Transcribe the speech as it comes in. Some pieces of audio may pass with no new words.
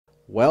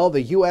Well,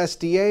 the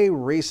USDA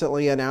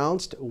recently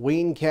announced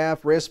wean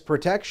calf risk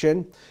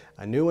protection,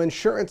 a new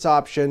insurance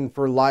option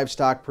for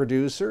livestock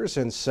producers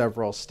in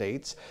several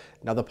states.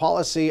 Now, the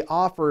policy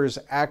offers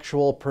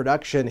actual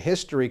production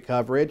history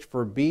coverage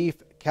for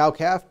beef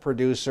cow-calf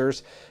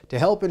producers to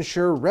help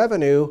ensure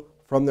revenue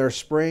from their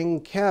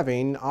spring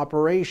calving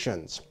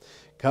operations.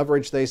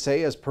 Coverage, they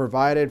say, is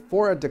provided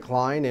for a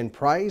decline in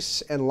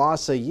price and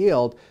loss of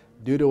yield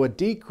due to a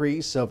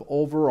decrease of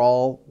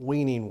overall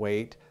weaning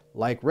weight,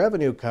 like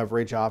revenue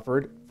coverage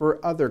offered for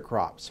other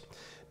crops.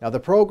 Now, the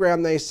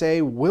program, they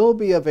say, will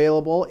be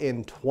available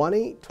in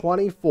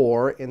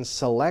 2024 in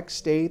select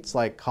states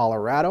like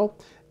Colorado,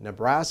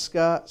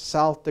 Nebraska,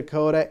 South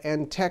Dakota,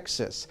 and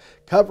Texas.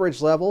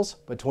 Coverage levels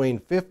between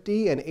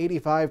 50 and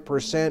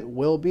 85%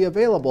 will be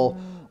available,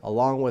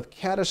 along with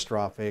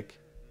catastrophic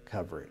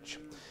coverage.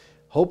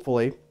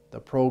 Hopefully, the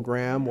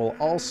program will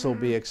also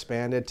be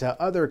expanded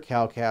to other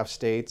cow-calf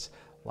states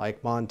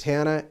like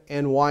Montana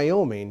and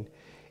Wyoming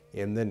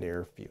in the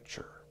near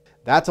future.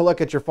 That's a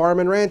look at your farm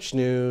and ranch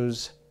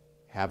news.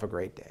 Have a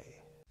great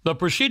day. The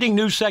preceding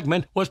news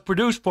segment was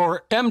produced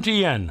for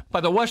MTN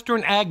by the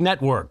Western Ag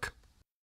Network.